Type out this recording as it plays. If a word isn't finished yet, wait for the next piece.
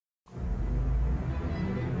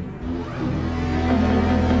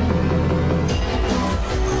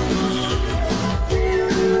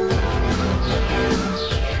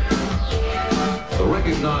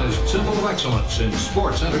excellence in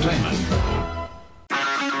sports entertainment.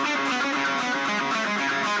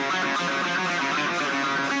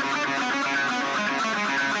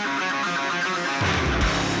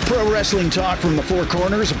 Pro wrestling talk from the four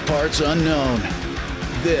corners of parts unknown.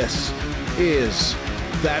 This is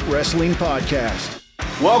That Wrestling Podcast.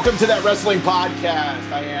 Welcome to That Wrestling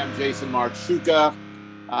Podcast. I am Jason Marchuka.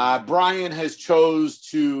 Brian has chose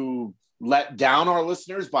to let down our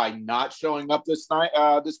listeners by not showing up this night,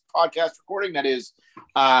 this podcast recording. That is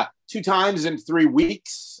 2 times in 3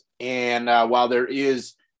 weeks. And while there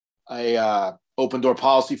is a open door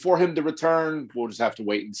policy for him to return, we'll just have to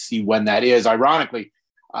wait and see when that is. Ironically,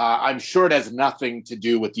 I'm sure it has nothing to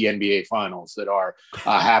do with the NBA finals that are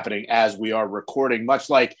happening as we are recording,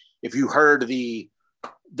 much like if you heard the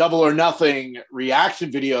Double or Nothing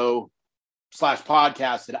reaction video /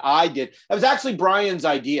 podcast that I did. That was actually Brian's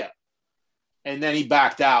idea. And then he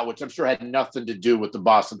backed out, which I'm sure had nothing to do with the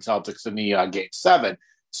Boston Celtics in the Game 7.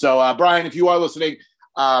 So, Brian, if you are listening,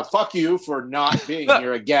 fuck you for not being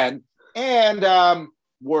here again. And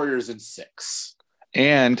Warriors in 6.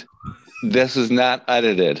 And this is not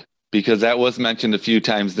edited because that was mentioned a few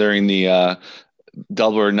times during the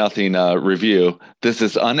Double or Nothing review. This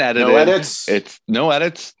is unedited. No edits. It's no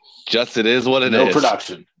edits. Just it is what it is. No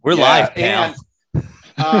production. We're live, pal.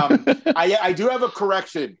 And I do have a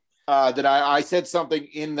correction that I said something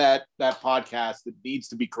in that podcast that needs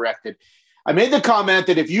to be corrected. I made the comment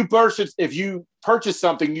that if you purchase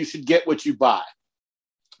something, you should get what you buy.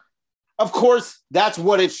 Of course, that's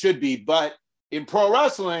what it should be. But in pro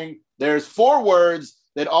wrestling, there's 4 words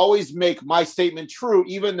that always make my statement true,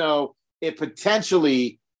 even though it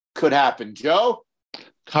potentially could happen. Joe?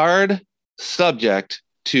 Card subject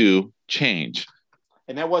to change.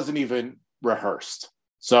 And that wasn't even rehearsed.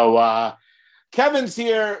 So Kevin's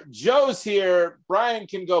here, Joe's here, Brian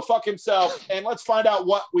can go fuck himself, and let's find out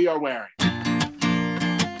what we are wearing.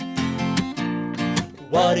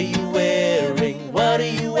 What are you wearing? What are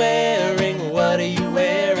you wearing? What are you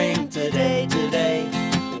wearing today?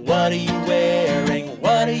 What are you wearing?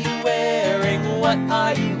 What are you wearing? What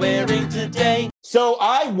are you wearing today? So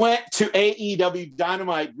I went to AEW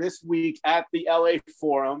Dynamite this week at the LA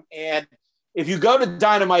Forum, and if you go to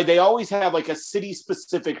Dynamite, they always have like a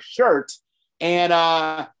city-specific shirt, and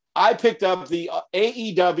I picked up the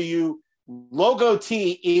AEW logo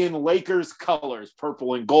tee in Lakers colors,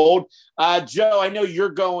 purple and gold. Joe, I know you're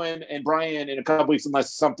going, and Brian, in a couple weeks,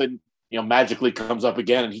 unless something magically comes up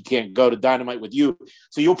again and he can't go to Dynamite with you.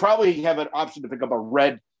 So you'll probably have an option to pick up a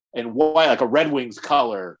red and white, like a Red Wings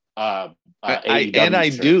color. I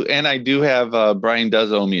do have Brian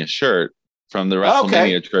does owe me a shirt from the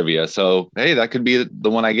WrestleMania trivia. So hey, that could be the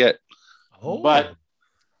one I get. But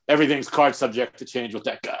everything's card subject to change with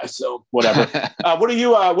that guy. So whatever. What are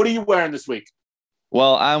you wearing this week?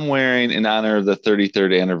 Well, I'm wearing in honor of the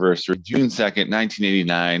 33rd anniversary, June 2nd,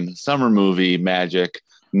 1989, summer movie Magic.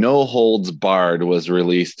 No Holds Barred was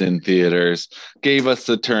released in theaters, gave us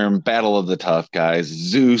the term Battle of the Tough Guys,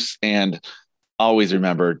 Zeus, and always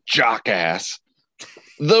remember Jockass,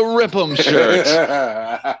 the Rip 'em shirt.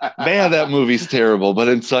 Man, that movie's terrible, but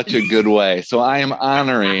in such a good way. So I am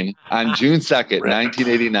honoring on June 2nd,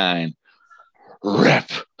 1989, Rip.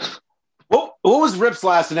 What was Rip's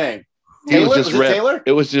last name? Taylor? Was it Taylor?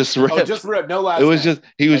 It was just Rip. Oh, just Rip. No last name. It was name.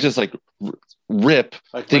 He was just like Rip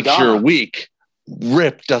like thinks Madonna. You're weak.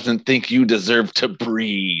 Rip doesn't think you deserve to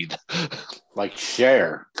breathe. Like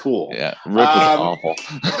Cher. Cool. Yeah, Rip is awful.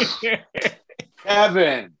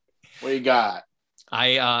 Kevin, what you got?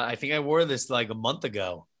 I think I wore this like a month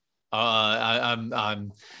ago.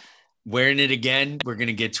 I'm wearing it again. We're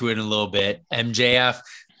gonna get to it in a little bit. MJF,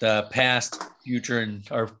 the past,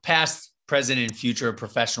 present, and future of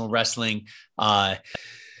professional wrestling.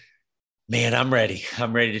 Man, I'm ready.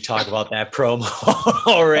 I'm ready to talk about that promo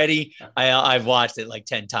already. I've watched it like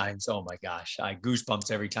 10 times. Oh my gosh. I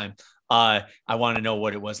goosebumps every time. I want to know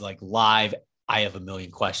what it was like live. I have a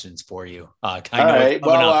million questions for you. I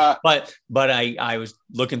was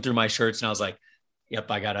looking through my shirts and I was like, yep,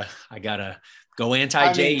 I gotta go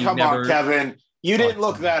anti-J. Come on, Kevin. You didn't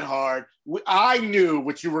look that hard. I knew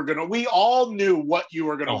what you were going to, we all knew what you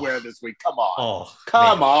were going to wear this week. Come on.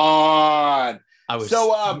 Come on.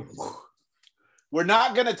 We're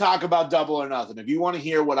not going to talk about Double or Nothing. If you want to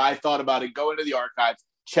hear what I thought about it, go into the archives,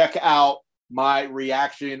 check out my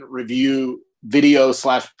reaction review video /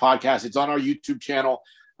 podcast. It's on our YouTube channel.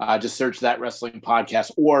 Just search That Wrestling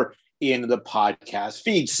Podcast or in the podcast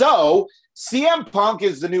feed. So CM Punk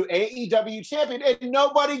is the new AEW champion and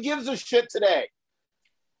nobody gives a shit today.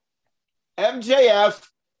 MJF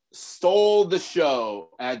stole the show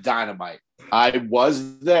at Dynamite. I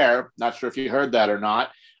was there. Not sure if you heard that or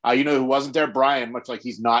not. You know who wasn't there? Brian, much like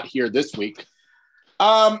he's not here this week.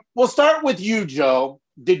 We'll start with you, Joe.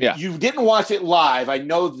 You didn't watch it live, I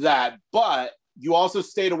know that, but you also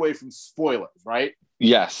stayed away from spoilers, right?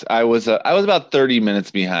 Yes, I was about 30 minutes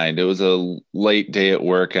behind. It was a late day at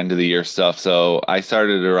work, end of the year stuff. So I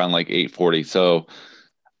started around like 8:40. So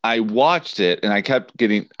I watched it and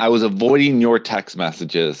I was avoiding your text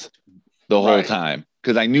messages the whole time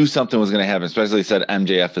because I knew something was going to happen, especially said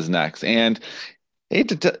MJF is next. And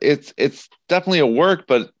it's definitely a work,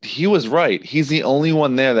 but he was right. He's the only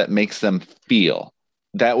one there that makes them feel.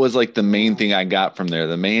 That was like the main thing I got from there.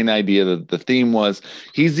 The main idea, the theme was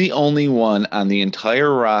he's the only one on the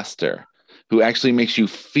entire roster who actually makes you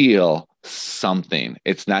feel something.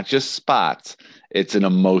 It's not just spots, it's an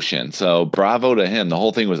emotion. So bravo to him. The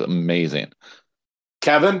whole thing was amazing.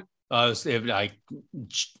 Kevin? I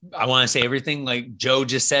want to say everything like Joe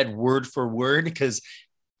just said, word for word, because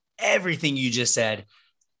everything you just said,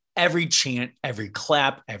 every chant, every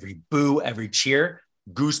clap, every boo, every cheer,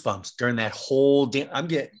 goosebumps during that whole day.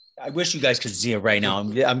 I wish you guys could see it right now.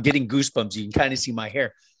 I'm getting goosebumps. You can kind of see my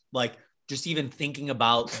hair. Like just even thinking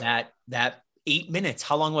about that 8 minutes.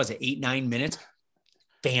 How long was it? 8-9 minutes.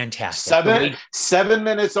 Fantastic. 7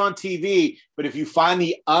 minutes on TV. But if you find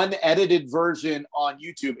the unedited version on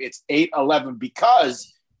YouTube, it's 8:11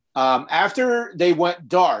 because after they went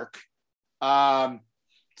dark, CM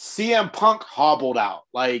Punk hobbled out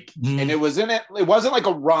and it wasn't like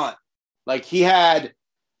a run. Like he had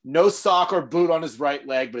no sock or boot on his right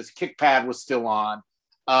leg, but his kick pad was still on.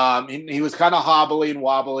 And he was kind of hobbly and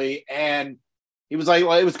wobbly. And he was like,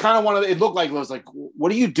 well, it was kind of it looked like it was like,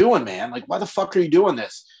 what are you doing, man? Like, why the fuck are you doing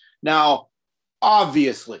this? Now,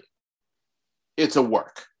 obviously, it's a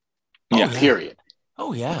work. Period.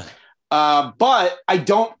 Oh, yeah. But I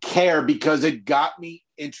don't care because it got me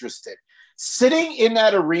interested. Sitting in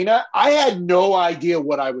that arena, I had no idea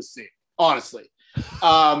what I was seeing, honestly.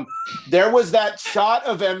 There was that shot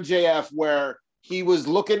of MJF where he was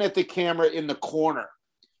looking at the camera in the corner.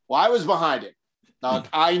 Well, I was behind him. Now,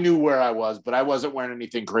 I knew where I was, but I wasn't wearing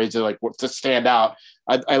anything crazy like to stand out.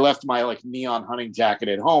 I left my like neon hunting jacket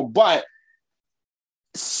at home, but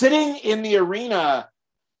sitting in the arena,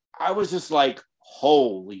 I was just like,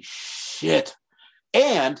 holy shit.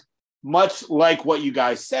 And much like what you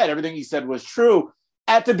guys said, everything he said was true.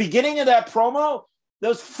 At the beginning of that promo,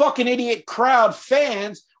 those fucking idiot crowd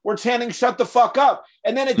fans were chanting, shut the fuck up.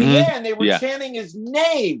 And then at the end, they were chanting his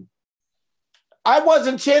name. I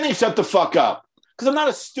wasn't chanting, shut the fuck up. Because I'm not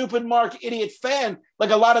a stupid Mark idiot fan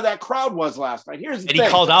like a lot of that crowd was last night. Here's the thing. He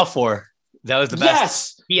called out for. That was the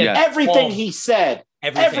best. Yes. Everything he said.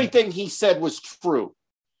 Everything he said was true.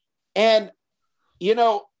 And, you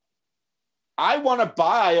know, I want to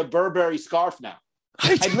buy a Burberry scarf now.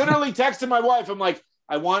 I literally texted my wife. I'm like,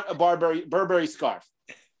 I want a Burberry scarf.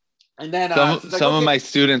 And then some of my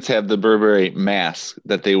students have the Burberry mask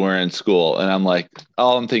that they wear in school, and I'm like,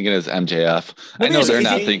 all I'm thinking is MJF. I know they're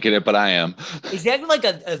not thinking it, but I am. Is that like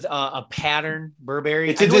a pattern Burberry?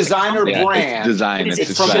 It's a designer brand. It's design.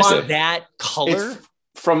 It's from that color.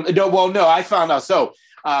 No, I found out. So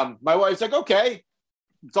my wife's like, okay,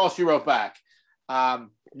 that's all she wrote back.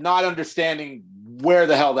 Not understanding where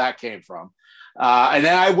the hell that came from. And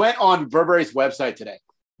then I went on Burberry's website today.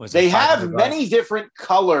 They have many different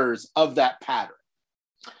colors of that pattern.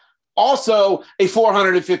 Also, a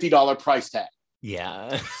 $450 price tag.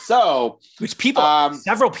 Yeah. So, which people,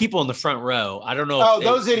 several people in the front row. I don't know. Oh,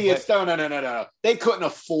 those idiots! No. They couldn't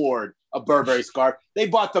afford a Burberry scarf. They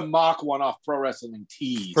bought the mock one off Pro Wrestling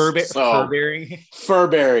Tees. Burberry.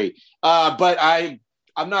 But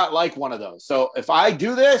I'm not like one of those. So if I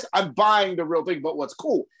do this, I'm buying the real thing. But what's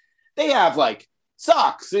cool? They have like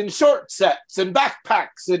socks and short sets and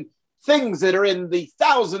backpacks and things that are in the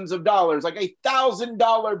thousands of dollars, like a $1,000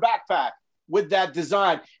 backpack with that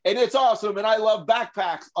design. And it's awesome. And I love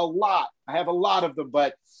backpacks a lot. I have a lot of them,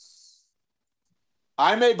 but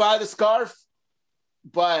I may buy the scarf,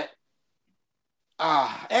 but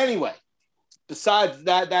anyway, besides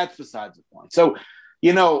that, that's besides the point. So,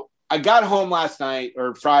 you know, I got home last night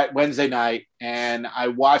or Wednesday night and I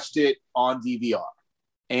watched it on DVR.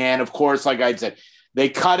 And of course, like I said, they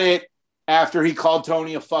cut it after he called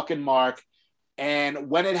Tony a fucking mark. And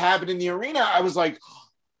when it happened in the arena, I was like,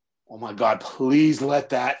 oh my God, please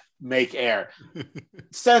let that make air.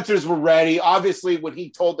 Sensors were ready. Obviously, when he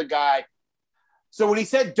told the guy, so when he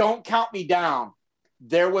said, don't count me down,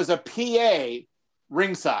 there was a PA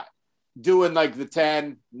ringside doing like the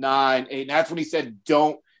 10, 9, 8. And that's when he said,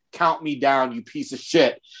 don't count me down, you piece of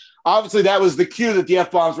shit. Obviously, that was the cue that the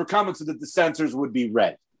F-bombs were coming so that the sensors would be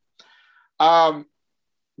ready.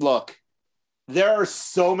 Look, there are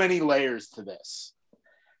so many layers to this.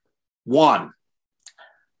 One,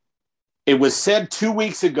 it was said 2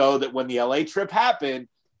 weeks ago that when the LA trip happened,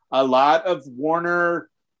 a lot of Warner,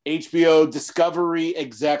 HBO, Discovery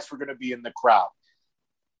execs were going to be in the crowd.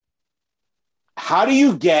 How do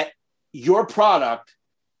you get your product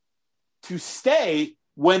to stay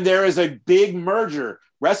when there is a big merger?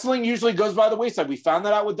 Wrestling usually goes by the wayside. We found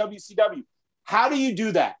that out with WCW. How do you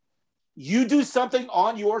do that? You do something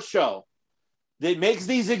on your show that makes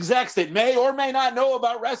these execs that may or may not know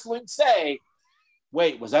about wrestling say,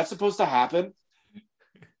 wait, was that supposed to happen?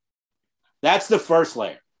 That's the first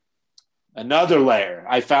layer. Another layer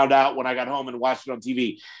I found out when I got home and watched it on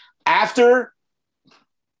TV. After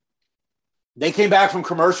they came back from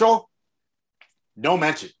commercial, no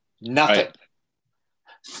mention, nothing. Right.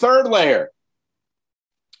 Third layer.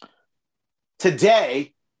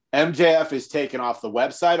 Today, MJF is taken off the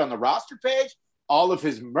website on the roster page. All of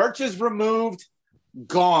his merch is removed.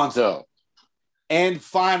 Gonzo. And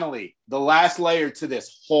finally, the last layer to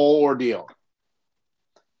this whole ordeal.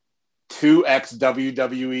 2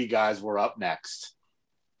 ex-WWE guys were up next.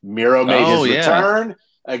 Miro made his return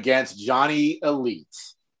against Johnny Elite.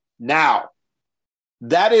 Now,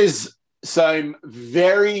 that is some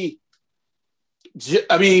very,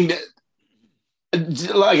 I mean,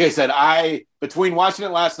 like I said, between watching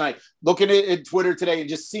it last night, looking at Twitter today, and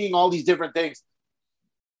just seeing all these different things,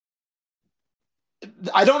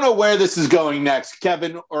 I don't know where this is going next,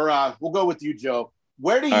 Kevin, or we'll go with you, Joe.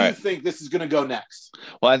 Where do you think this is going to go next?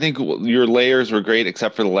 Well, I think your layers were great,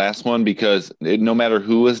 except for the last one, because no matter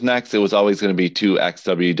who was next, it was always going to be 2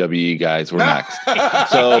 ex-WWE guys were next.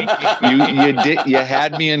 So you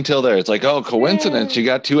had me until there. It's like, oh, coincidence. You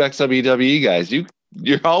got 2 ex-WWE guys.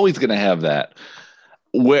 You're always going to have that.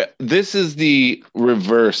 This is the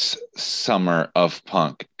reverse summer of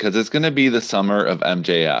Punk, because it's going to be the summer of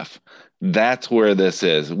MJF. That's where this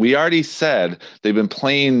is. We already said they've been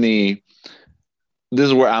playing this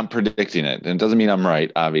is where I'm predicting it. And it doesn't mean I'm right,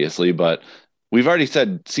 obviously, but we've already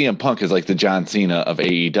said CM Punk is like the John Cena of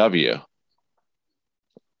AEW.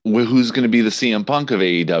 Who's going to be the CM Punk of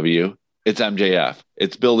AEW? It's MJF.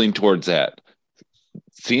 It's building towards that.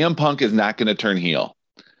 CM Punk is not going to turn heel.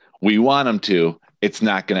 We want him to. It's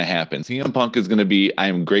not going to happen. CM Punk is going to be, I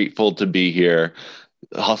am grateful to be here.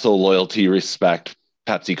 Hustle, loyalty, respect,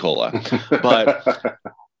 Pepsi Cola. But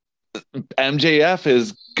MJF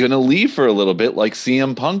is going to leave for a little bit like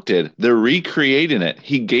CM Punk did. They're recreating it.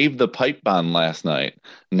 He gave the pipe bomb last night.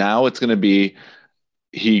 Now it's going to be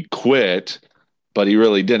he quit, but he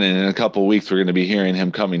really didn't. In a couple of weeks, we're going to be hearing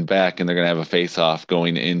him coming back, and they're going to have a face-off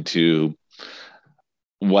going into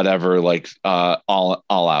whatever, like all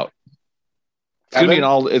out. It's going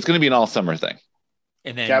to be an all summer thing.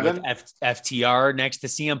 And then with FTR next to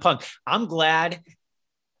CM Punk. I'm glad.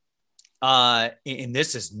 And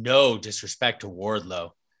this is no disrespect to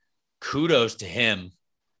Wardlow. Kudos to him.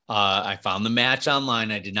 I found the match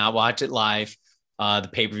online. I did not watch it live. The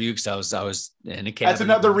pay-per-view, because I was in a cabin. That's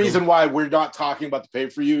another reason why we're not talking about the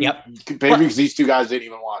pay-per-view. Yep. Pay-per-view, because these two guys didn't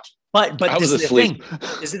even watch. But this is the thing.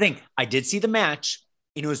 This is the thing. I did see the match,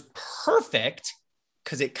 and it was perfect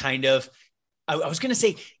because it kind of, I was going to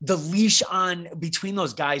say the leash on between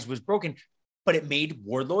those guys was broken, but it made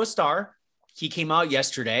Wardlow a star. He came out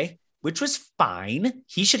yesterday, which was fine.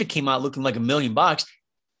 He should have came out looking like $1 million. I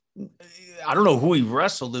don't know who he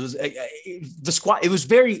wrestled. It was the squad. It was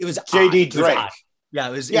JD Drake. Yeah,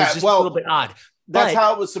 it was just a little bit odd. That's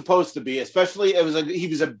how it was supposed to be. Especially he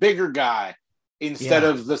was a bigger guy instead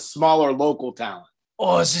of the smaller local talent.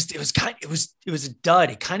 Oh, it was a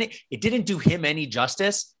dud. It didn't do him any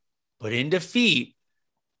justice. But in defeat,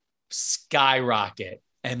 skyrocket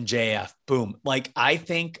MJF. Boom. Like, I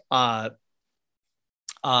think Joe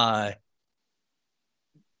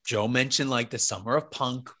mentioned like the summer of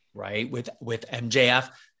Punk, right? With MJF,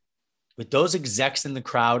 with those execs in the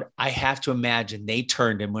crowd, I have to imagine they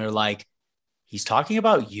turned and were like, he's talking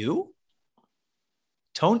about you?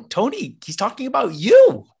 Tony, he's talking about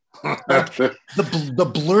you. Like,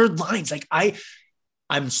 the blurred lines. Like,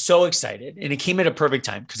 I'm so excited, and it came at a perfect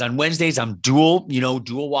time because on Wednesdays I'm dual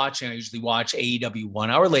watching. I usually watch AEW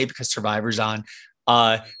 1 hour late because Survivor's on.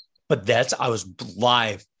 But I was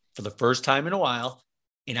live for the first time in a while,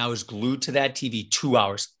 and I was glued to that TV 2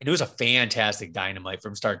 hours, and it was a fantastic Dynamite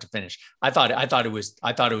from start to finish. I thought it was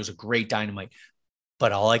a great Dynamite,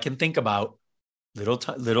 but all I can think about,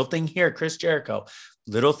 little thing here, Chris Jericho,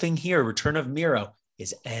 little thing here, return of Miro,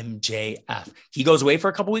 is MJF. He goes away for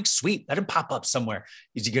a couple weeks. Sweet. Let him pop up somewhere.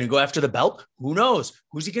 Is he going to go after the belt? Who knows?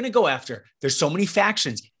 Who's he going to go after? There's so many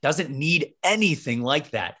factions. Doesn't need anything like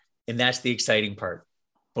that. And that's the exciting part.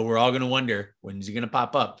 But we're all going to wonder, when is he going to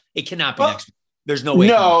pop up? It cannot be next week. There's no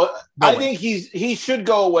way. I think he should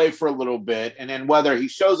go away for a little bit, and then whether he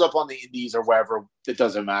shows up on the Indies or wherever, it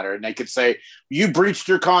doesn't matter. And they could say, you breached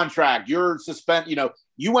your contract, you're suspended,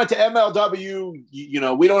 you went to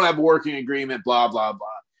MLW, we don't have a working agreement, blah, blah,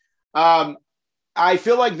 blah. I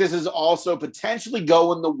feel like this is also potentially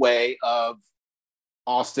going the way of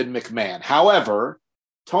Austin McMahon. However,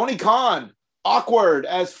 Tony Khan, awkward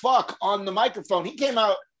as fuck on the microphone. He came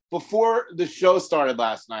out before the show started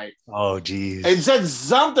last night. Oh, geez. And said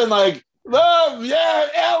something like, "Love, yeah,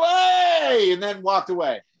 LA," and then walked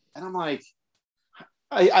away. And I'm like,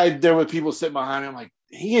 there were people sitting behind me. I'm like,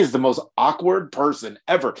 he is the most awkward person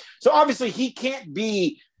ever. So obviously he can't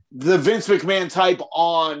be the Vince McMahon type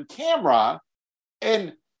on camera.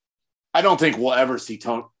 And I don't think we'll ever see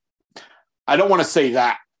Tony. I don't want to say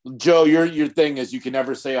that. Joe, your thing is you can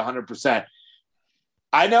never say 100%.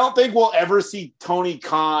 I don't think we'll ever see Tony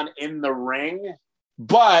Khan in the ring,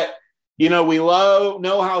 but we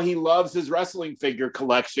know how he loves his wrestling figure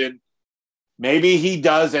collection. Maybe he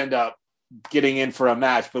does end up getting in for a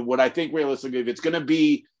match, but what I think realistically, if it's going to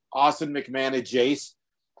be Austin McMahon and Jace,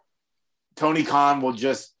 Tony Khan will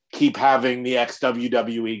just keep having the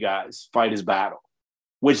ex-WWE guys fight his battle,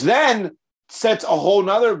 which then sets a whole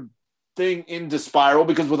nother thing into spiral,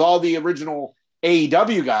 because with all the original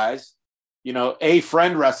AEW guys, a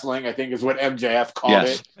friend wrestling, I think is what MJF called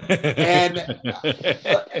it. And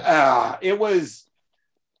it was,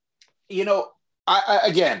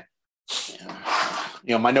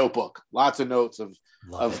 my notebook, lots of notes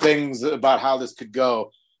of things about how this could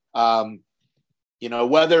go.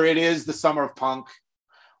 Whether it is the Summer of Punk,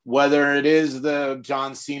 whether it is the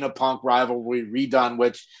John Cena Punk rivalry redone,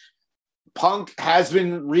 which Punk has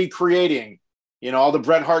been recreating, all the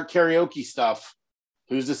Bret Hart karaoke stuff.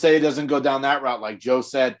 Who's to say it doesn't go down that route, like Joe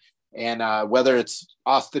said? And whether it's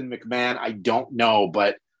Austin McMahon, I don't know.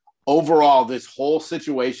 But overall, this whole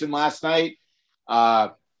situation last night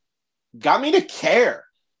got me to care.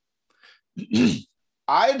 You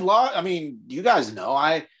guys know,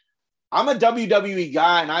 I'm a WWE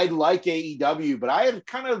guy, and I like AEW, but I had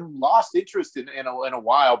kind of lost interest in a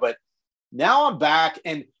while. But now I'm back,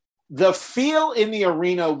 and the feel in the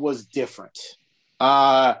arena was different.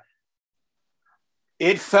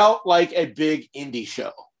 It felt like a big indie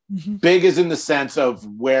show. Mm-hmm. Big is in the sense of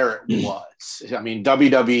where it was. I mean,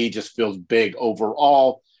 WWE just feels big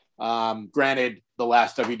overall. Granted, the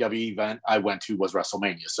last WWE event I went to was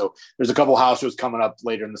WrestleMania. So there's a couple house shows coming up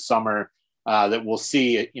later in the summer that we'll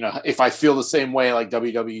see, if I feel the same way, like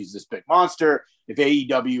WWE is this big monster, if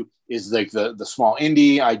AEW is like the small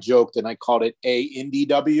indie. I joked and I called it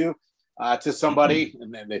AEW to somebody,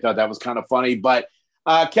 and then they thought that was kind of funny. But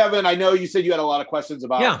Kevin, I know you said you had a lot of questions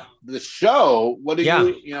about the show. What did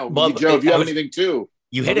Joe, if you have anything too?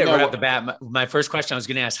 You hit it right off the bat. My first question I was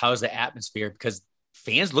going to ask, how's the atmosphere? Because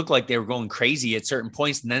fans looked like they were going crazy at certain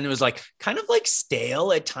points. And then it was like kind of like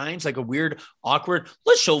stale at times, like a weird, awkward,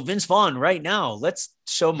 let's show Vince Vaughn right now. Let's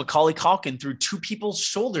show Macaulay Culkin through two people's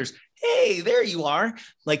shoulders. Hey, there you are.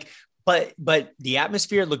 Like, but the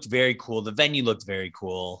atmosphere looked very cool. The venue looked very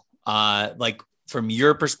cool. Like from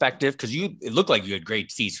your perspective, because it looked like you had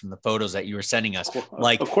great seats from the photos that you were sending us.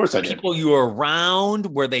 Like, of course, the people you were around,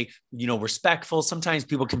 were they, respectful? Sometimes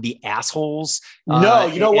people can be assholes. No,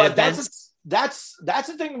 you know what? That's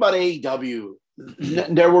the thing about AEW.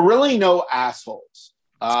 There were really no assholes,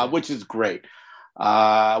 which is great.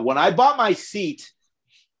 When I bought my seat,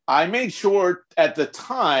 I made sure at the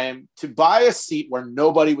time to buy a seat where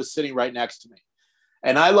nobody was sitting right next to me.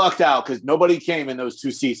 And I lucked out because nobody came in those two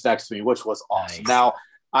seats next to me, which was awesome. Nice. Now,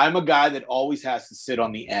 I'm a guy that always has to sit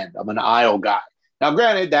on the end. I'm an aisle guy. Now,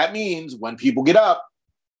 granted, that means when people get up,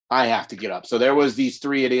 I have to get up. So there was these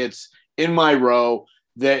three idiots in my row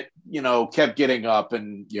that, kept getting up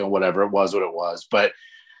and, whatever, it was what it was. But,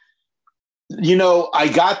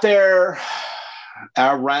 I got there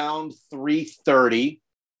around 3:30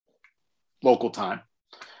 local time.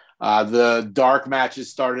 The dark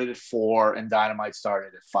matches started at 4 and Dynamite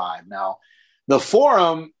started at 5. Now, the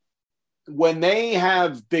Forum, when they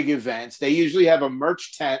have big events, they usually have a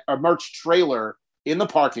merch tent or merch trailer in the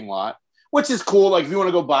parking lot, which is cool. Like if you want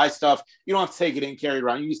to go buy stuff, you don't have to take it in, carry it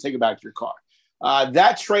around. You just take it back to your car.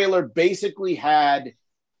 That trailer basically had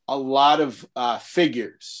a lot of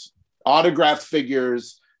figures, autographed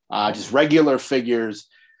figures, just regular figures,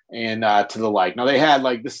 and to the like. Now, they had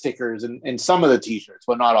like the stickers and some of the T-shirts,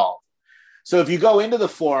 but not all. So if you go into the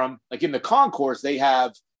Forum, like in the concourse, they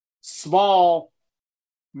have small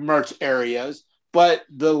merch areas, but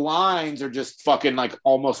the lines are just fucking like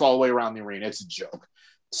almost all the way around the arena. It's a joke.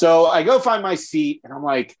 So I go find my seat, and I'm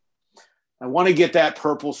like, I want to get that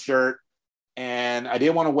purple shirt, and I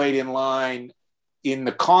didn't want to wait in line. in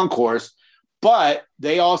the concourse, but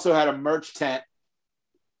they also had a merch tent,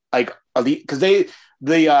 like because the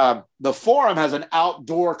Forum has an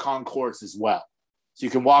outdoor concourse as well, so you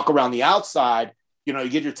can walk around the outside. You know, you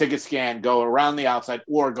get your ticket scanned, go around the outside,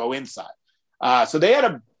 or go inside. So they had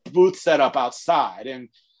a booth set up outside, and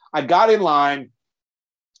I got in line,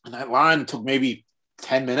 and that line took maybe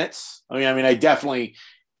 10 minutes. I definitely,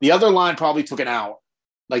 the other line probably took an hour,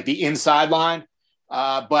 like the inside line.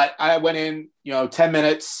 But I went in, 10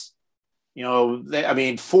 minutes,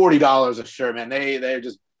 $40 a shirt, man. They're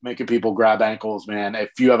just making people grab ankles, man.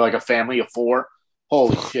 If you have like a family of 4,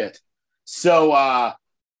 holy shit. So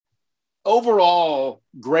overall,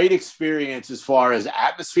 great experience as far as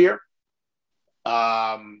atmosphere.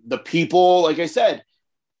 The people, like I said,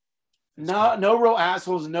 no real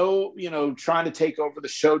assholes, no, trying to take over the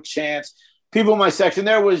show chance. People in my section,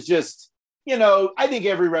 there was just, I think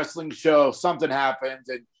every wrestling show, something happens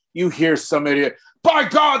and you hear somebody, by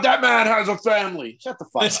God, that man has a family. Shut the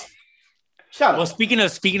fuck up. Shut up. Well, speaking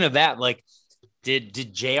of that, like,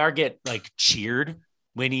 did JR get like cheered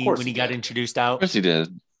when he got introduced out? Of course he did.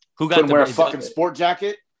 Who got couldn't wear a fucking sport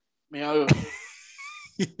jacket? Fucking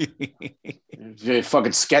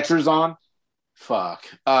Skechers on. Fuck.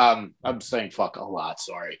 I'm saying fuck a lot.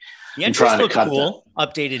 Sorry. The entrance looked cool.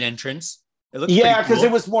 Updated entrance. It looked because cool.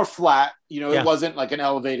 It was more flat. It wasn't like an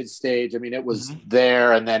elevated stage. I mean, it was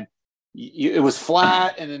there, and then it was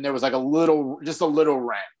flat, and then there was like a little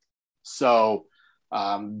ramp. So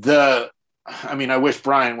I wish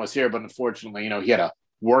Brian was here, but unfortunately, he had a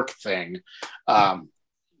work thing.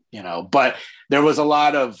 But there was a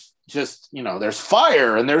lot of just, there's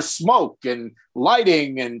fire and there's smoke and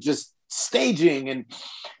lighting and just staging. And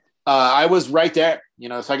I was right there,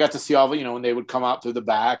 so I got to see all the, when they would come out through the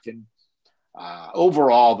back. And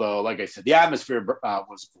overall, though, like I said, the atmosphere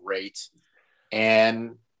was great.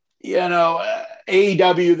 And, AEW,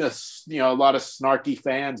 a lot of snarky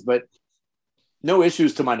fans, but no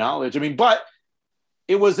issues to my knowledge. But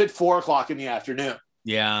it was at 4:00 in the afternoon.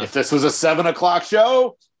 Yeah. If this was a 7:00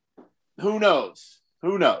 show, who knows?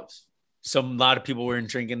 So a lot of people weren't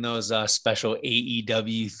drinking those special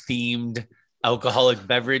AEW themed alcoholic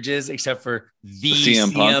beverages, except for the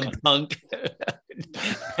CM Punk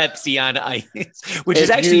Pepsi on ice, which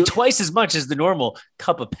is actually twice as much as the normal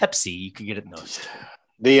cup of Pepsi you could get at those.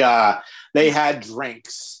 They had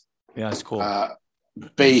drinks. Yeah, it's cool.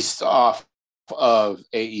 Based off of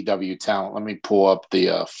AEW talent. Let me pull up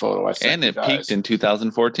the photo I sent. And it peaked in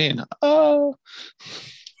 2014. Oh,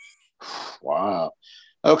 wow.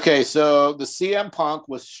 Okay, so the CM Punk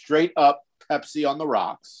was straight up Pepsi on the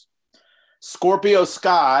rocks. Scorpio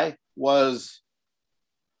Sky was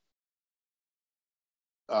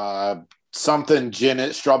something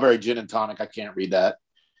strawberry gin and tonic. I can't read that.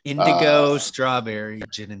 Indigo strawberry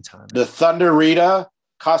gin and tonic. The Thunder Rita,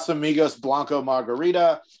 Casamigos Blanco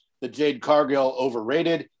Margarita. The Jade Cargill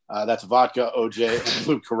overrated. That's vodka, OJ, and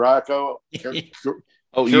Blue Curaçao.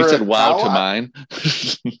 You said wow to mine.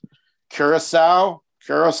 Curacao.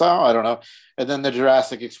 I don't know. And then the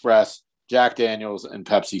Jurassic Express, Jack Daniels, and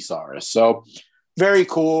Pepsi Saurus. So very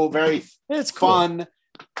cool, very fun.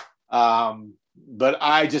 But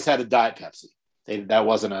I just had a Diet Pepsi. That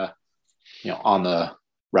wasn't on the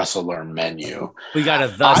wrestler menu. We got a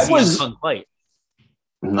CM Punk fight.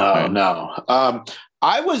 No.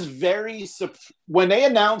 I was very when they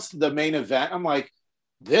announced the main event. I'm like,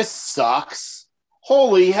 this sucks.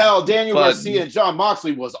 Holy hell! Daniel Garcia and Jon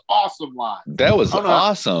Moxley was awesome live. That was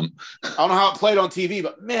awesome. I don't know how it played on TV,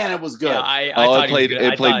 but man, it was good. Yeah, I thought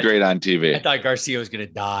it played great on TV. I thought Garcia was gonna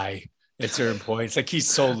die at certain points. Like, he's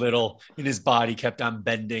so little, and his body kept on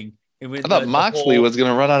bending. I thought Moxley was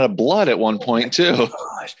going to run out of blood at one point too.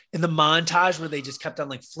 Gosh. In the montage where they just kept on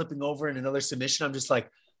like flipping over in another submission, I'm just like,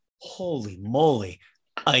 holy moly.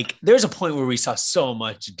 Like, there's a point where we saw so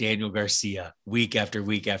much Daniel Garcia week after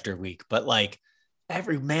week after week, but like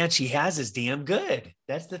every match he has is damn good.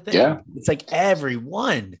 That's the thing. Yeah. It's like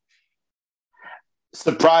everyone.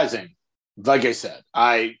 Surprising. Like I said,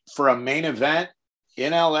 for a main event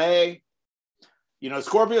in LA,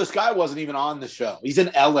 Scorpio Sky wasn't even on the show. He's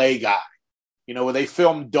an LA guy, where they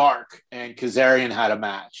filmed Dark and Kazarian had a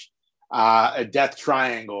match. A Death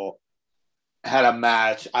Triangle had a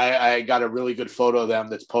match. I got a really good photo of them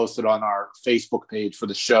that's posted on our Facebook page for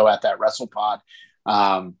the show at that WrestlePod.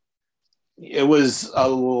 It was a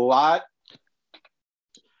lot.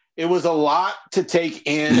 It was a lot to take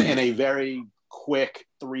in a very quick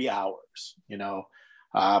 3 hours. They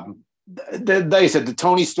said the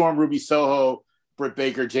Tony Storm, Ruby Soho, Britt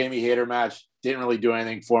Baker, Jamie Hayter match didn't really do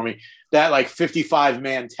anything for me. That like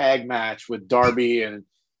 55-man tag match with Darby and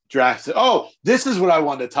Drax. Oh, this is what I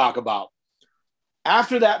wanted to talk about.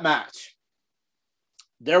 After that match,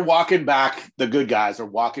 they're walking back. The good guys are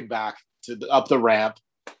walking back up the ramp.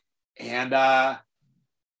 And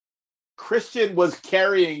Christian was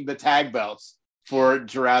carrying the tag belts for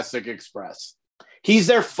Jurassic Express. He's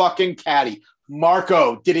their fucking caddy.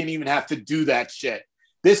 Marco didn't even have to do that shit.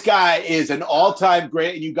 This guy is an all-time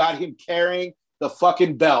great, and you got him carrying the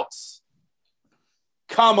fucking belts.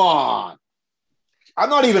 Come on. I'm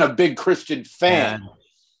not even a big Christian fan,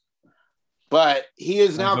 but he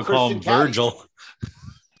is now Christian caddy. Virgil.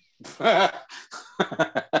 Sucks.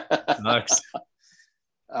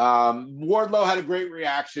 Wardlow had a great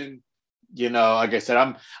reaction. You know, like I said,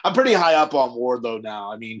 I'm pretty high up on Wardlow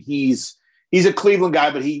now. I mean, he's a Cleveland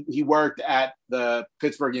guy, but he worked at the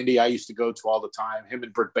Pittsburgh Indy I used to go to all the time. Him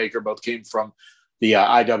and Britt Baker both came from the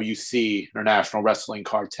IWC, International Wrestling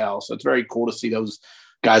Cartel. So it's very cool to see those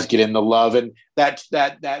guys get in the love. And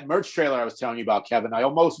that merch trailer I was telling you about, Kevin, I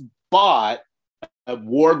almost bought a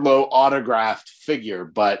Wardlow autographed figure,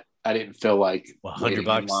 but I didn't feel like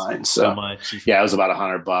 $100. So much. Yeah, it was about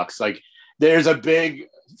 $100. Like, there's a big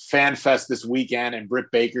fan fest this weekend, and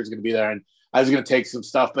Britt Baker's going to be there, and I was going to take some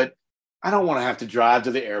stuff, but I don't want to have to drive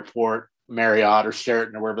to the airport, Marriott or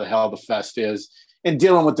Sheraton or wherever the hell the fest is, and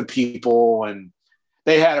dealing with the people. And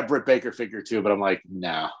they had a Britt Baker figure too, but I'm like,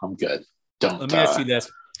 nah, I'm good. Let me ask you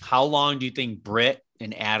this: how long do you think Britt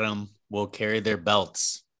and Adam will carry their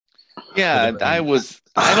belts? Yeah, I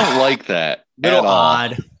don't like that. Little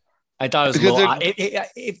odd. I thought it was a little odd.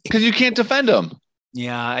 Because you can't defend them.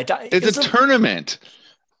 Yeah, I thought it's a tournament.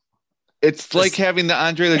 It's like having the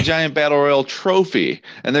Andre the Giant Battle Royal trophy,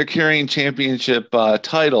 and they're carrying championship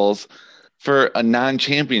titles for a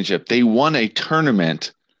non-championship. They won a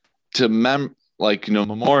tournament to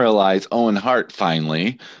memorialize Owen Hart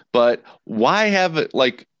finally. But why have it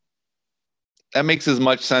like that? Makes as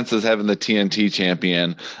much sense as having the TNT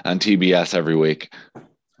champion on TBS every week.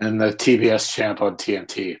 And the TBS champ on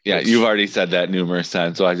TNT. Yeah, you've already said that numerous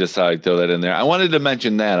times, so I just thought I'd throw that in there. I wanted to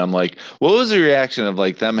mention that. I'm like, what was the reaction of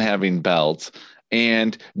like them having belts?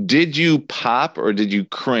 And did you pop or did you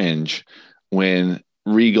cringe when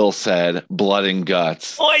Regal said blood and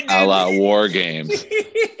guts a la War Games?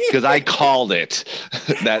 Because I called it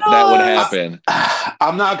that would happen.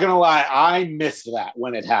 I'm not going to lie. I missed that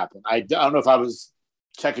when it happened. I don't know if I was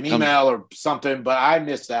checking email or something, but I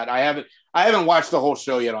missed that. I haven't watched the whole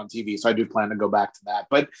show yet on TV, so I do plan to go back to that.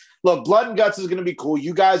 But look, Blood and Guts is going to be cool.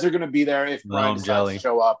 You guys are going to be there if Brian decides to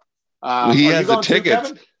show up. He has the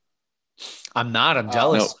tickets. I'm not. I'm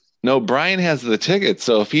jealous. No, Brian has the tickets.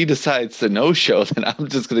 So if he decides to no-show, then I'm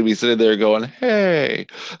just going to be sitting there going, hey,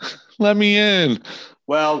 let me in.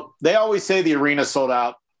 Well, they always say the arena sold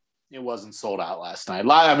out. It wasn't sold out last night.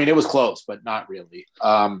 I mean, it was close, but not really.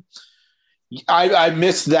 I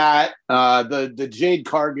missed that. The Jade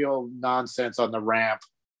Cargill nonsense on the ramp.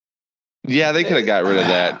 Yeah, they could have got rid of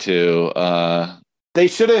that too. They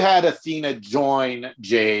should have had Athena join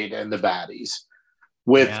Jade and the baddies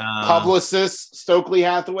with publicist Stokely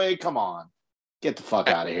Hathaway. Come on, get the fuck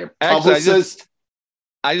out of here. Publicist.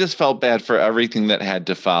 I just felt bad for everything that had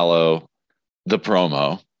to follow the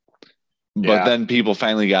promo, but then people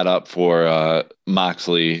finally got up for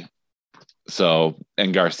Moxley.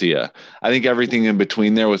 And Garcia. I think everything in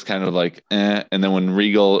between there was kind of like, eh. And then when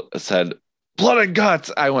Regal said blood and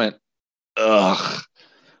guts, I went, ugh,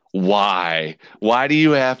 why? Why do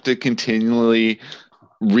you have to continually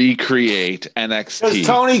recreate NXT? Because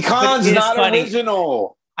Tony Khan's not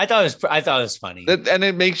original. I thought it was funny. And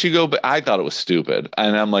it makes you go, but I thought it was stupid.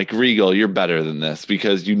 And I'm like, Regal, you're better than this,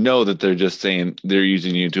 because you know that they're just saying they're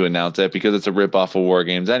using you to announce that because it's a ripoff of War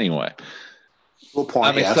Games anyway. Point,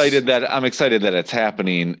 I'm excited that it's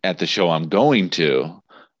happening at the show I'm going to,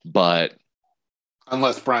 but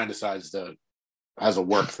unless Brian decides to has a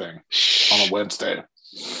work thing on a Wednesday.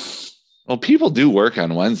 Well, people do work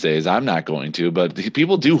on Wednesdays. I'm not going to, but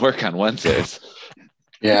people do work on Wednesdays.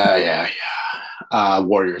 Yeah.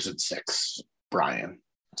 Warriors at 6, Brian.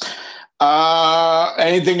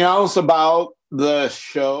 Anything else about the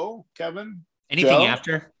show, Kevin? Anything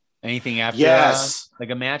after? Anything after? Yes.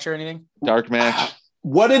 Like a match or anything? Dark match.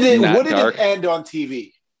 What did it end on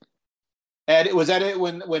TV? Ed, was that it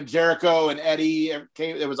when Jericho and Eddie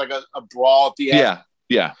came? There was like a brawl at the end.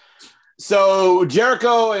 Yeah. So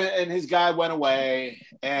Jericho and his guy went away,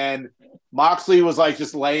 and Moxley was like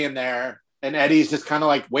just laying there, and Eddie's just kind of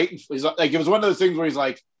like waiting. He's like, it was one of those things where he's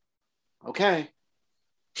like, "Okay,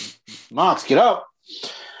 Mox, get up."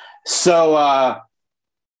 So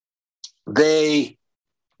they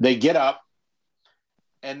get up,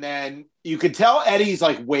 and then you could tell Eddie's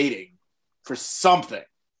like waiting for something.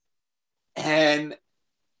 And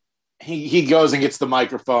he goes and gets the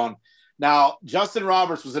microphone. Now, Justin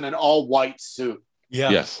Roberts was in an all-white suit.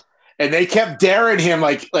 Yeah. Yes. And they kept daring him,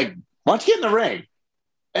 like, why don't you get in the ring?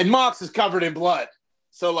 And Mox is covered in blood.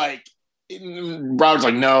 So, like, Robert's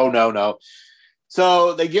like, no.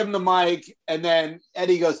 So they give him the mic, and then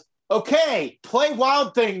Eddie goes, okay, play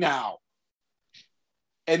Wild Thing now.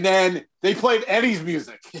 And then they played Eddie's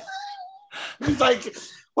music. He's like,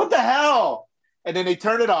 what the hell? And then they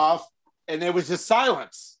turned it off, and there was just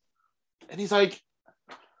silence. And he's like,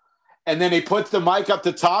 and then they put the mic up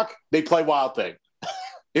to talk. They play Wild Thing.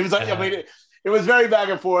 It was like, I mean, it was very back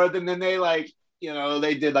and forth. And then they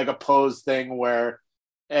they did like a pose thing where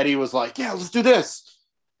Eddie was like, yeah, let's do this.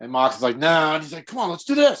 And Mox is like, no. And he's like, come on, let's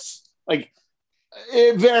do this. Like,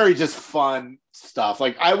 very just fun stuff.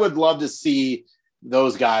 Like, I would love to see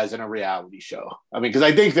those guys in a reality show. I mean, because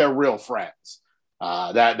I think they're real friends.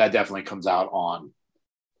 That definitely comes out on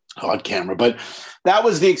camera. But that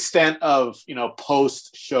was the extent of,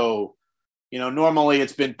 post show. Normally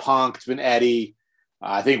it's been Punk, it's been Eddie.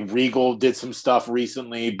 I think Regal did some stuff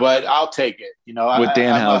recently, but I'll take it. With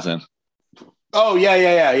Danhausen. Oh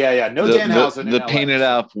yeah. No Danhausen. The painted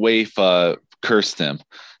up waif cursed him.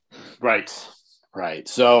 Right.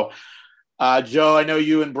 So, Joe, I know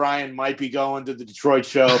you and Brian might be going to the Detroit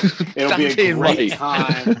show. It'll be a great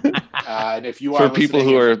time. And if you are for people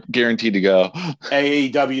who are guaranteed to go,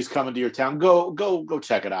 AEW is coming to your town. Go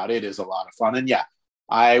check it out. It is a lot of fun. And yeah,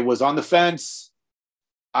 I was on the fence.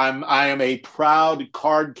 I am a proud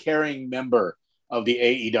card carrying member of the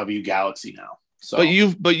AEW Galaxy now. So,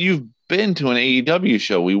 but you've been to an AEW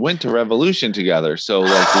show. We went to Revolution together. So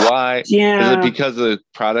like, why? Yeah. Is it because the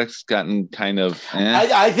product's gotten kind of?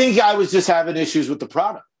 I think I was just having issues with the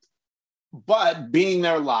product, but being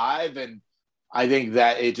there live, and I think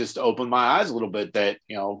that it just opened my eyes a little bit. That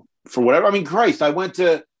for whatever. I mean, Christ, I went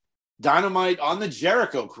to Dynamite on the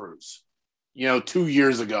Jericho cruise. 2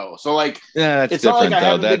 years ago. So like, yeah, that's it's different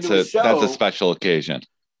not like though. That's a special occasion.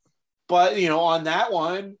 But on that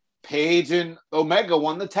one, Paige and Omega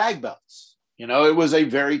won the tag belts. It was a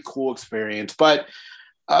very cool experience. But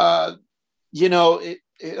like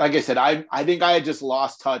I said, I think I had just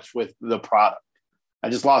lost touch with the product. I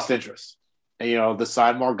just lost interest. And, the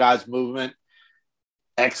Sidemore Guys movement,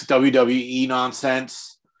 ex-WWE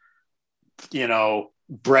nonsense,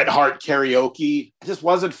 Bret Hart karaoke. I just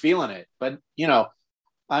wasn't feeling it. But,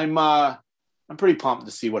 I'm pretty pumped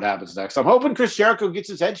to see what happens next. I'm hoping Chris Jericho gets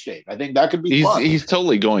his head shaved. I think that could be fun. He's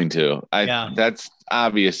totally going to. That's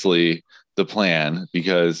obviously the plan,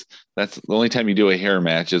 because that's the only time you do a hair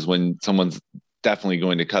match is when someone's definitely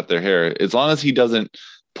going to cut their hair. As long as he doesn't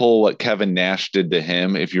pull what Kevin Nash did to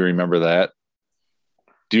him, if you remember that.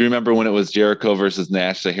 Do you remember when it was Jericho versus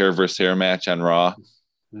Nash, the hair versus hair match on Raw?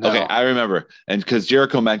 No. Okay, I remember. And because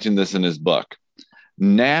Jericho mentioned this in his book.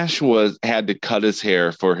 Nash had to cut his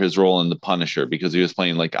hair for his role in The Punisher because he was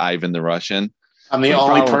playing like Ivan the Russian. I'm the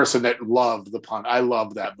only person that loved The Punisher. I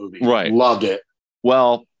loved that movie. Right. Loved it.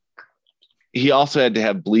 Well, he also had to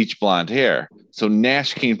have bleach blonde hair. So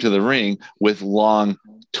Nash came to the ring with long,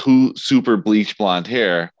 super bleach blonde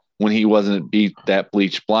hair when he wasn't that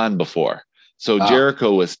bleach blonde before. So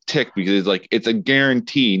Jericho was ticked because he's like, it's a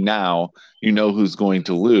guarantee now, who's going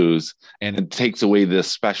to lose. And it takes away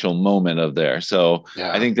this special moment of there. So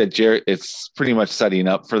I think that it's pretty much setting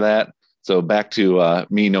up for that. So back to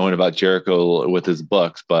me knowing about Jericho with his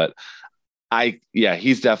books, but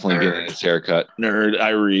he's definitely getting his haircut. Nerd, I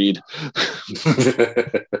read.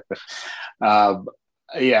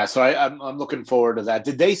 So I'm looking forward to that.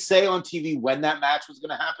 Did they say on TV when that match was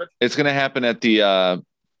going to happen? It's going to happen at the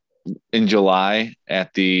in July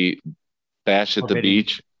at the Bash at the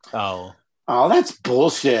Beach. Oh, that's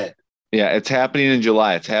bullshit. Yeah, it's happening in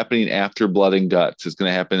July. It's happening after Blood and Guts. It's going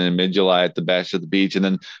to happen in mid-July at the Bash at the Beach. And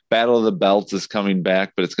then Battle of the Belts is coming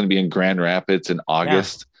back, but it's going to be in Grand Rapids in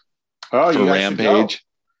August for Rampage.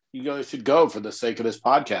 You guys should go for the sake of this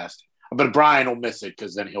podcast. But Brian will miss it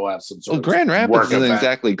because then he'll have some sort of Grand Rapids isn't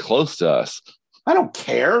exactly close to us. I don't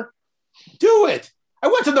care. Do it. I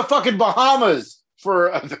went to the fucking Bahamas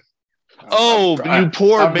for... you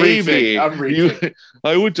poor baby! I'm reaching.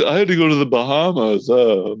 I had to go to the Bahamas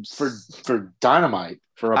for Dynamite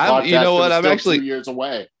for a podcast. You know what? I'm actually 2 years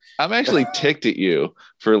away. I'm actually ticked at you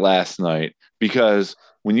for last night because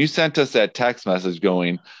when you sent us that text message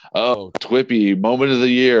going, "Oh, Twippy, moment of the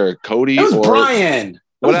year, Cody," it was Brian.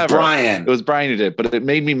 Whatever. It was Brian who did, but it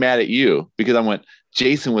made me mad at you because I went,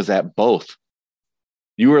 Jason was at both.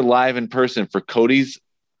 You were live in person for Cody's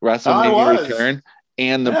WrestleMania return.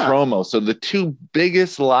 And the promo. So the two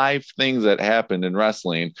biggest live things that happened in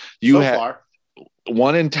wrestling, you had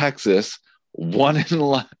one in Texas, one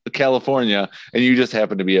in California, and you just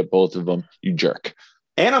happened to be at both of them. You jerk.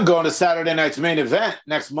 And I'm going to Saturday Night's Main Event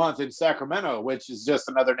next month in Sacramento, which is just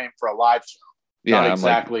another name for a live show. Yeah, Not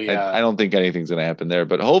exactly. I don't think anything's going to happen there,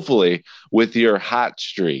 but hopefully with your hot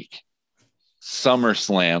streak,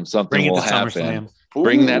 SummerSlam, something will happen.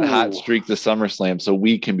 Bring that hot streak to SummerSlam so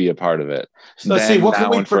we can be a part of it. So let's see, what can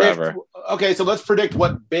we predict? Forever. Okay, so let's predict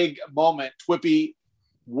what big moment,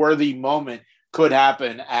 Twippy-worthy moment could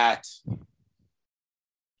happen at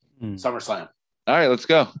SummerSlam. All right, let's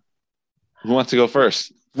go. Who wants to go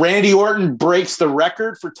first? Randy Orton breaks the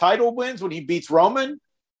record for title wins when he beats Roman?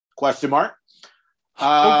 Question mark.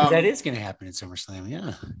 That is going to happen at SummerSlam,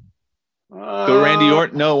 yeah. So Randy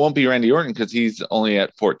Orton? No, it won't be Randy Orton because he's only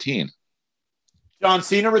at 14. John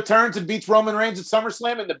Cena returns and beats Roman Reigns at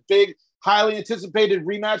SummerSlam in the big, highly anticipated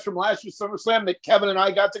rematch from last year's SummerSlam that Kevin and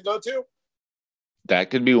I got to go to. That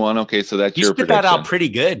could be one. Okay, so that's your prediction. You spit that out pretty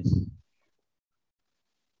good.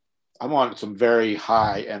 I'm on some very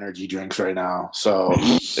high energy drinks right now. So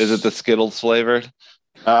is it the Skittles flavored?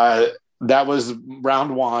 That was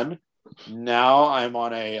round one. Now I'm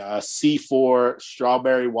on a C4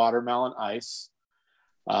 strawberry watermelon ice.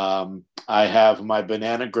 I have my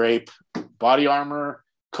banana grape Body Armor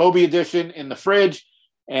Kobe edition in the fridge.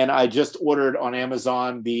 And I just ordered on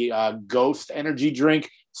Amazon the Ghost energy drink,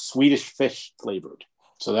 Swedish fish flavored.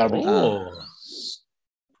 So that'll be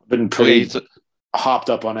been pretty hopped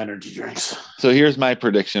up on energy drinks. So here's my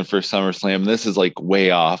prediction for SummerSlam. This is like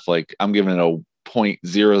way off. Like I'm giving it a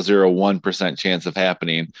 0.001% chance of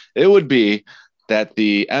happening. It would be that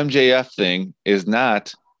the MJF thing is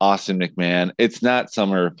not Austin McMahon. It's not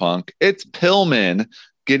Summer Punk. It's Pillman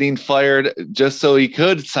getting fired just so he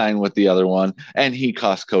could sign with the other one. And he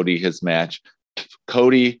cost Cody his match.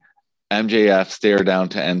 Cody, MJF stare down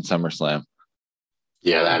to end SummerSlam.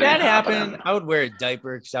 Yeah, that happened. I would wear a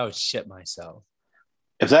diaper because I would shit myself.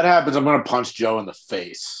 If that happens, I'm going to punch Joe in the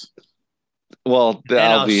face. Well,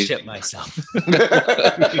 I'll shit myself.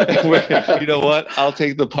 You know what? I'll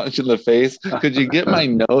take the punch in the face. Could you get my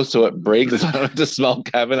nose so it breaks? I don't have to smell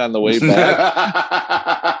Kevin on the way back.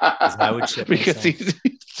 I would shit myself.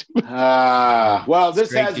 Well,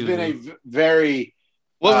 this has been a very.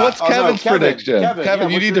 Well, what's Kevin's prediction?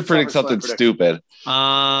 Kevin, you need to predict something stupid.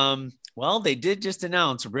 Well, they did just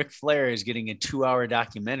announce Ric Flair is getting a 2-hour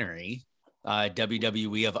documentary,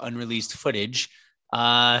 WWE of unreleased footage.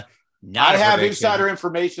 I have insider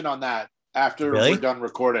information on that after we're done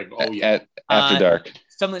recording. Oh yeah, after dark.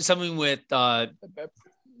 Something with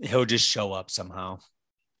he'll just show up somehow.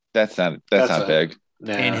 That's not big.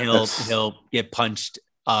 Nah, and he'll get punched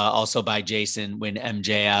also by Jason when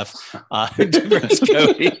MJF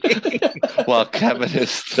Cody. While Kevin is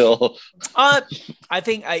still. I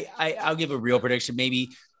think I'll give a real prediction maybe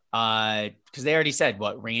because they already said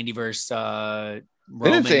what Randy versus. They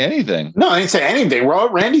didn't say anything. No, I didn't say anything.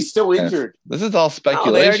 Randy's still injured. This is all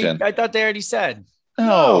speculation. I thought they already said.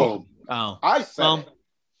 No. Oh. I said it.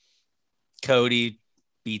 Cody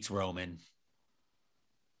beats Roman.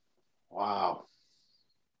 Wow.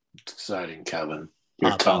 It's exciting, Kevin.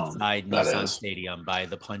 Your tone. Outside Nissan Stadium by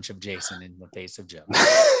the punch of Jason in the face of Joe.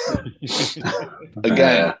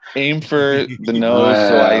 Again, aim for the nose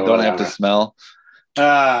so I don't have to smell.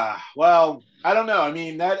 Well, I don't know. I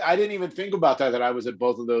mean, that I didn't even think about that I was at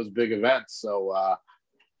both of those big events. So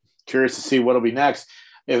curious to see what'll be next.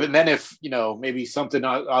 If maybe something,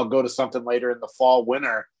 I'll go to something later in the fall,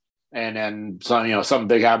 winter, and then something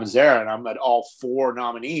big happens there, and I'm at all 4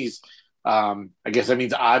 nominees. I guess that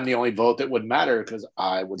means I'm the only vote that would matter because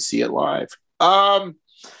I would see it live.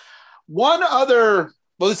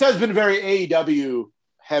 This has been a very AEW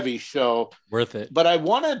heavy show. Worth it. But I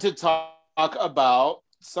wanted to talk about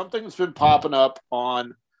something that's been popping up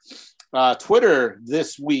on Twitter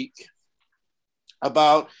this week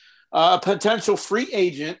about a potential free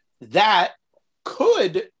agent that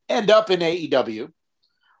could end up in AEW,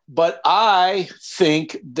 but I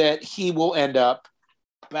think that he will end up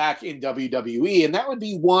back in WWE, and that would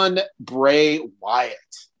be one Bray Wyatt.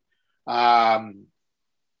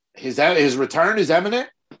 His return is imminent.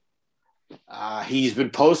 He's been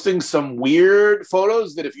posting some weird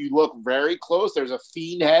photos that if you look very close, there's a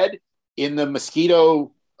fiend head in the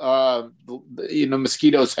mosquito,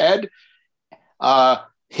 mosquito's head.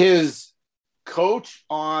 His coach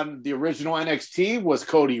on the original NXT was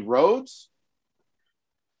Cody Rhodes.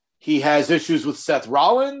 He has issues with Seth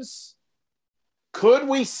Rollins. Could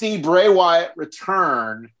we see Bray Wyatt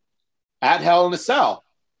return at Hell in a Cell?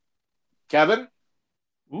 Kevin?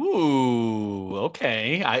 Ooh,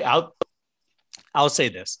 okay. I'll say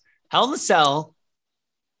this. Hell in a Cell,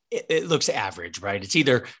 it looks average, right? It's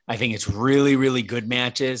either, I think it's really, really good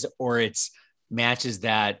matches or it's matches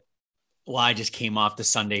that Well, I just came off the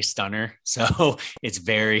Sunday Stunner, so it's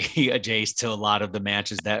very adjacent to a lot of the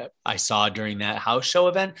matches that I saw during that house show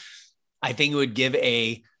event. I think it would give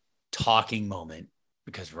a talking moment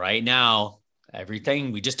because right now,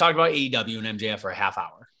 everything we just talked about AEW and MJF for a half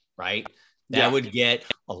hour, right? That would get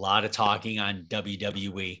a lot of talking on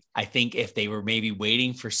WWE. I think if they were maybe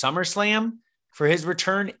waiting for SummerSlam for his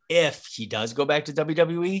return, if he does go back to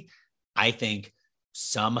WWE, I think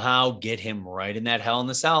somehow get him right in that Hell in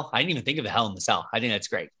the Cell. I didn't even think of the Hell in the Cell. I think that's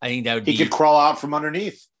great. I think that would be. He could crawl out from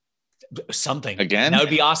underneath. Something. Again? That would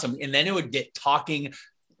be awesome. And then it would get talking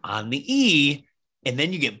on the E, and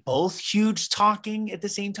then you get both huge talking at the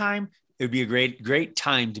same time. It would be a great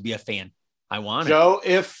time to be a fan. I want Joe,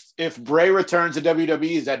 if Bray returns to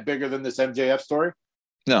WWE, is that bigger than this MJF story?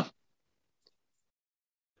 No,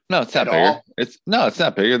 it's not At bigger. all? It's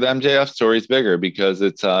not bigger. The MJF story is bigger because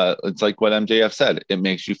it's like what MJF said. It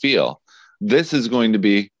makes you feel. This is going to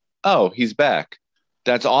be, oh, he's back.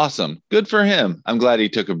 That's awesome. Good for him. I'm glad he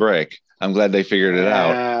took a break. I'm glad they figured it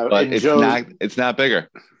out. But it's not bigger.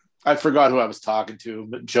 I forgot who I was talking to,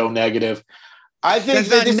 but Joe Negative. I think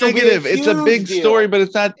that's not negative. It's a big story, but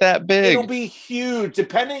it's not that big. It'll be huge.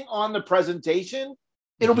 Depending on the presentation,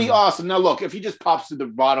 it'll be awesome. Now, look, if he just pops to the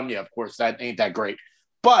bottom, yeah, of course, that ain't that great.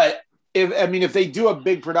 But if they do a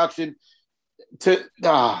big production,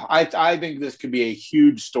 I think this could be a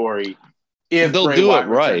huge story. If they'll Bray do Wyatt it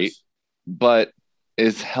right, returns. but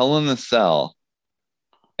is Hell in the Cell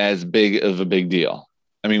as big of a big deal?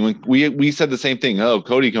 I mean, when we said the same thing. Oh,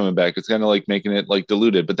 Cody coming back. It's kind of like making it like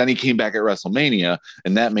diluted. But then he came back at WrestleMania,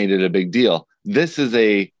 and that made it a big deal. This is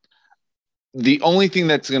the only thing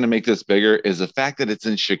that's going to make this bigger is the fact that it's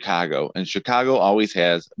in Chicago, and Chicago always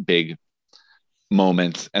has big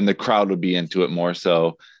moments, and the crowd would be into it more.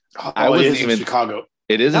 So I wasn't even Chicago.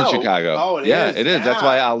 It is in Chicago. Oh, it is. is. Yeah. That's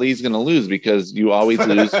why Ali's going to lose because you always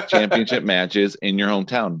lose championship matches in your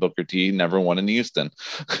hometown. Booker T never won in Houston.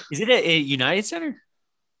 Is it a United Center?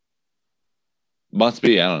 Must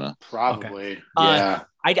be. I don't know. Probably. Okay. Yeah.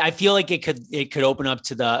 I feel like it could open up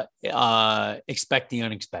to the expect the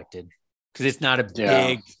unexpected because it's not a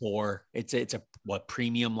big four. It's a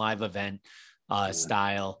premium live event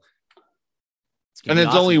style. And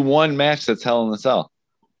it's only one match that's Hell in the Cell,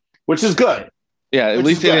 which is good. Yeah, at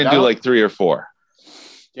least they didn't do like 3 or 4.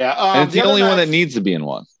 Yeah, and it's the only one that needs to be in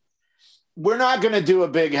one. We're not going to do a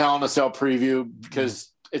big Hell in a Cell preview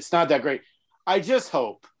because it's not that great. I just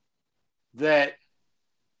hope that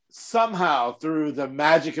somehow through the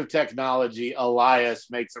magic of technology,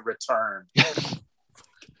 Elias makes a return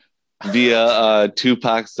via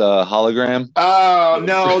Tupac's hologram. Oh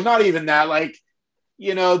no, not even that. Like,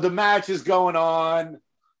 the match is going on,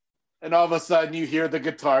 and all of a sudden you hear the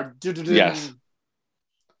guitar. Yes.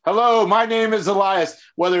 Hello, my name is Elias.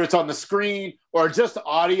 Whether it's on the screen or just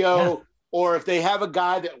audio, or if they have a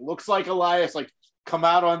guy that looks like Elias, like come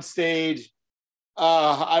out on stage.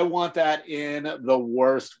 I want that in the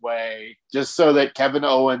worst way, just so that Kevin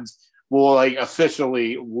Owens will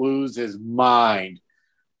officially lose his mind.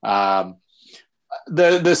 The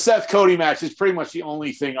Seth Cody match is pretty much the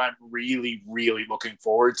only thing I'm really, really looking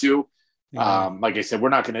forward to. Like I said, we're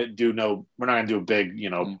not going to do a big,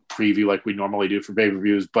 preview like we normally do for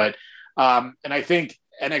pay-per-views, but and I think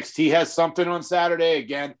NXT has something on Saturday.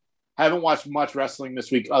 Again, haven't watched much wrestling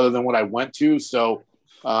this week other than what I went to. So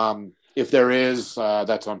if there is,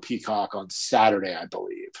 that's on Peacock on Saturday, I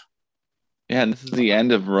believe. Yeah, and this is the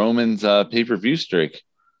end of Roman's pay-per-view streak.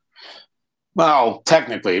 Well,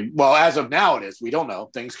 technically, as of now it is. We don't know.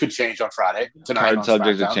 Things could change on Friday. Tonight Card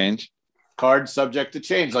subject to change. Card subject to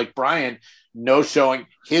change. Like Brian, no showing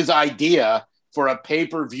his idea for a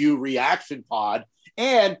pay-per-view reaction pod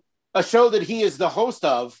and a show that he is the host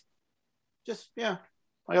of. I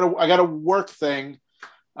got a work thing.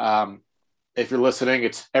 If you're listening,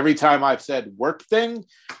 it's every time I've said work thing,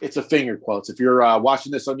 it's a finger quotes. If you're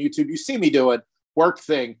watching this on YouTube, you see me do it, work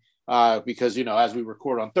thing, because, as we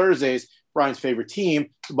record on Thursdays, Brian's favorite team,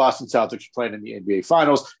 the Boston Celtics, are playing in the NBA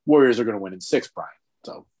Finals. Warriors are going to win in 6, Brian.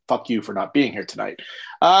 So fuck you for not being here tonight.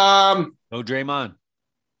 Go Draymond.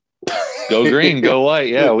 Go green, go white.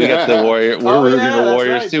 Yeah, we got the Warrior. We're rooting for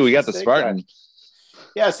Warriors right. too. We got the Spartan.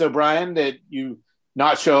 Yeah, so Brian, that you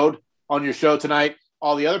not showed on your show tonight.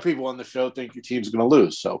 All the other people on the show think your team's going to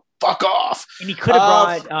lose. So fuck off. And he could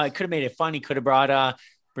have could have made it fun. He could have brought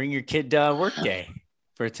bring your kid work day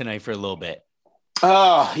for tonight for a little bit.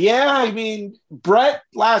 Yeah. I mean, Brett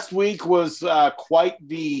last week was quite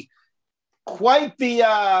the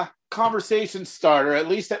conversation starter, at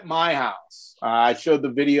least at my house. I showed the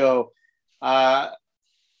video.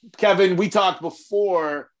 Kevin, we talked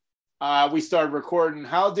before we started recording.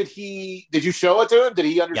 Did you show it to him? Did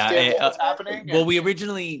he understand what was happening? Well, we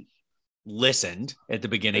originally listened at the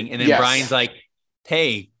beginning, and then Yes. Brian's like,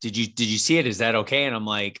 hey, did you see it? Is that okay? And I'm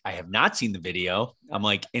like, I have not seen the video. I'm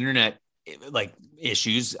like, internet like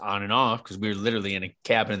issues on and off, because we were literally in a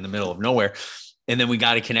cabin in the middle of nowhere. And then we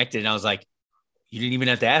got it connected, and I was like, you didn't even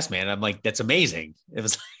have to ask, man. I'm like, that's amazing. It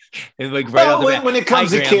was like right Well, off the bat. when it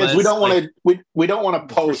comes Hi, to kids, we grandmas, don't want to we don't want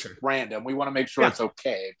to For post sure. random. We want to make sure Yeah. it's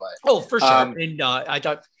okay. But Oh, for sure. Um, And I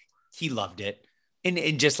thought he loved it. And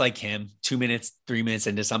just like him, 2 minutes, 3 minutes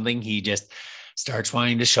into something, he just starts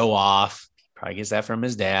wanting to show off. Probably gets that from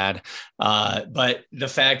his dad. But the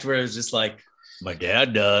fact where it was just like, my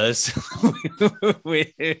dad does. when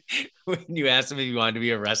you asked him if he wanted to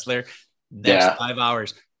be a wrestler, next Yeah. 5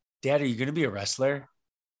 hours, Dad, are you going to be a wrestler?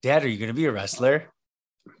 Dad, are you going to be a wrestler?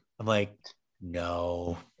 I'm like,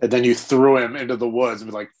 no. and then you threw him into the woods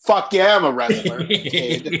and be like, "Fuck yeah, I'm a wrestler."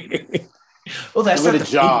 Kid. Well, that's Give not it a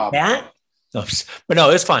the job. That? No, but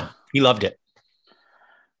no, it's fun. He loved it.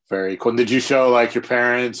 Very cool. Did you show like your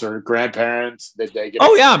parents or grandparents? Did they get?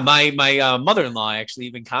 Oh yeah, my mother-in-law actually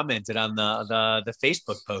even commented on the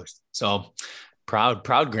Facebook post. So proud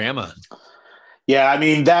grandma. Yeah, I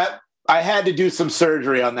mean that. I had to do some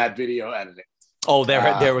surgery on that video editing. Oh,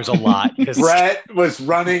 there was a lot. 'Cause- Brett was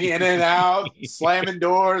running in and out, slamming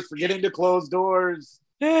doors, forgetting to close doors.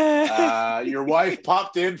 Your wife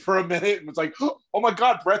popped in for a minute and was like, "Oh my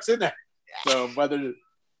God, Brett's in there." So whether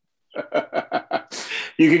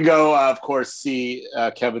you can go, of course, see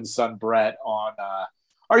Kevin's son Brett on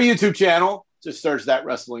our YouTube channel. Just search That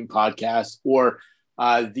Wrestling Podcast, or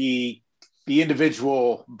the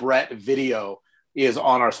individual Brett video is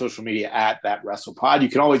on our social media at That WrestlePod. You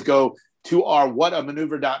can always go to our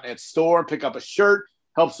whatamaneuver.net store, pick up a shirt,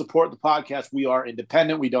 help support the podcast. We are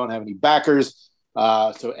independent. We don't have any backers.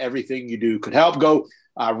 So everything you do could help. Go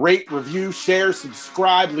rate, review, share,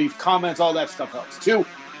 subscribe, leave comments. All that stuff helps too.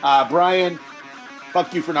 Brian,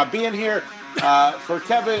 fuck you for not being here. For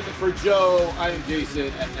Kevin, for Joe, I am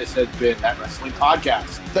Jason, and this has been That Wrestling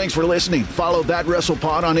Podcast. Thanks for listening. Follow That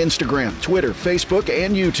WrestlePod on Instagram, Twitter, Facebook,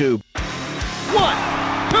 and YouTube. 1,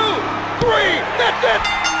 2, 3,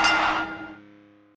 that's it!